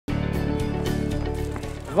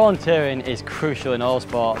Volunteering is crucial in all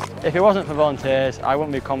sports. If it wasn't for volunteers, I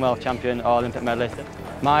wouldn't be Commonwealth champion or Olympic medalist.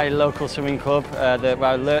 My local swimming club, where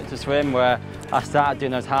I learnt to swim, where I started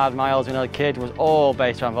doing those hard miles when I was a kid, was all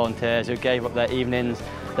based around volunteers who gave up their evenings,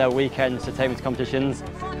 their weekends to take me to competitions.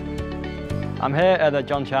 I'm here at the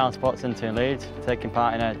John Child Sports Centre in Leeds, taking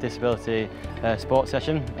part in a disability sports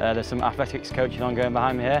session. There's some athletics coaching ongoing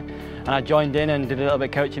behind me here, and I joined in and did a little bit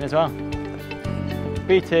of coaching as well.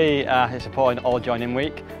 BT is supporting All Join In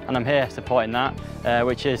Week, and I'm here supporting that,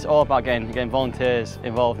 which is all about getting volunteers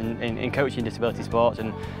involved in coaching disability sports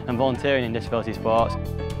and volunteering in disability sports.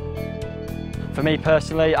 For me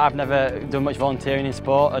personally, I've never done much volunteering in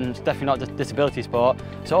sport, and it's definitely not just disability sport.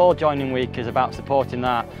 So All Join In Week is about supporting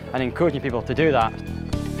that and encouraging people to do that.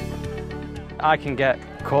 I can get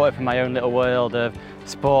caught up in my own little world of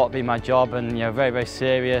sport being my job and very, very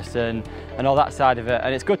serious and all that side of it.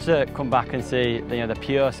 And it's good to come back and see the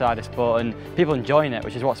pure side of sport and people enjoying it,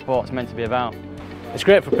 which is what sport's meant to be about. It's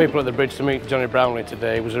great for people at the bridge to meet Jonny Brownlee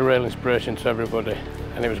today. It was a real inspiration to everybody,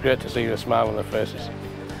 and it was great to see the smile on their faces.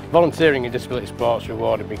 Volunteering in disability sports is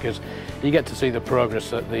rewarding because you get to see the progress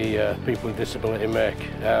that the people with disability make.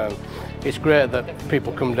 It's great that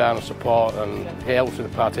people come down and support, and it helps with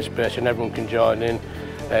the participation. Everyone can join in.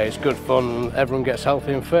 It's good fun, everyone gets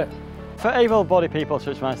healthy and fit. For able-bodied people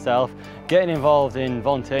such as myself, getting involved in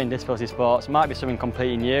volunteering disability sports might be something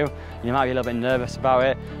completely new. You might be a little bit nervous about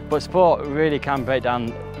it, but sport really can break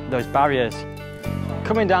down those barriers.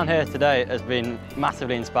 Coming down here today has been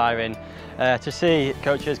massively inspiring. To see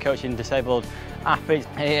coaches coaching disabled athletes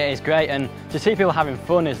is great, and to see people having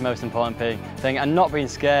fun is the most important thing, and not being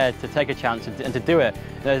scared to take a chance and to do it.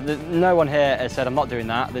 No one here has said I'm not doing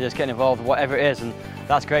that, they're just getting involved whatever it is, and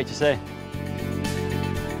that's great to see.